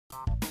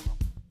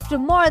After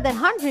more than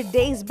 100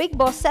 days, Bigg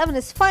Boss 7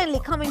 is finally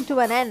coming to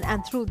an end,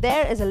 and through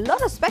there is a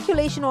lot of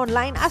speculation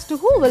online as to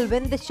who will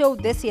win the show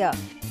this year.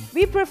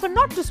 We prefer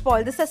not to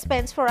spoil the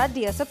suspense for our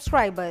dear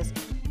subscribers.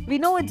 We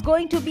know it's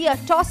going to be a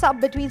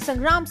toss-up between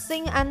Sangram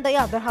Singh and the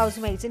other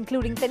housemates,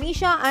 including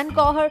Tanisha and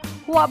Gauhar,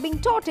 who are being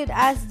touted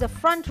as the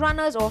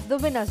front-runners of the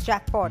winner's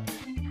jackpot.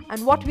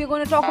 And what we're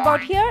going to talk about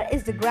here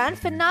is the grand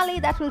finale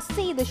that will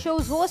see the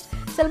show's host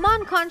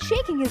Salman Khan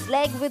shaking his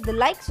leg with the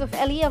likes of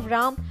Elli,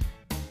 Avram,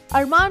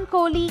 Arman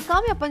Kohli,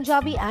 Kamya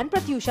Punjabi and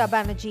Pratyusha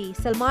Banerjee.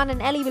 Salman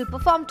and Elli will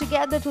perform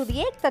together to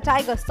the Ekta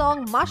Tiger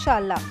song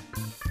Mashallah.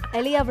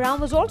 Elli Avram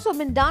has also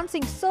been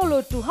dancing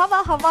solo to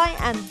Hawa Hawai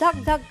and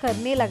Dhak Dhak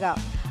Karne Laga.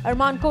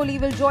 Arman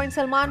Kohli will join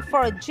Salman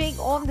for a jig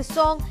on the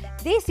song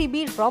Desi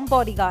Beer from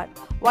Bodyguard,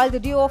 while the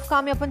duo of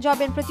Kamya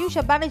Punjabi and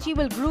Pratyusha Banerjee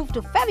will groove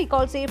to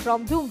Fevicol Say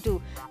from Dhoom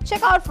 2.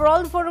 Check out for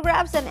all the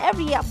photographs and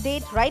every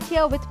update right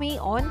here with me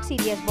on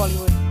CDS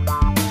Bollywood.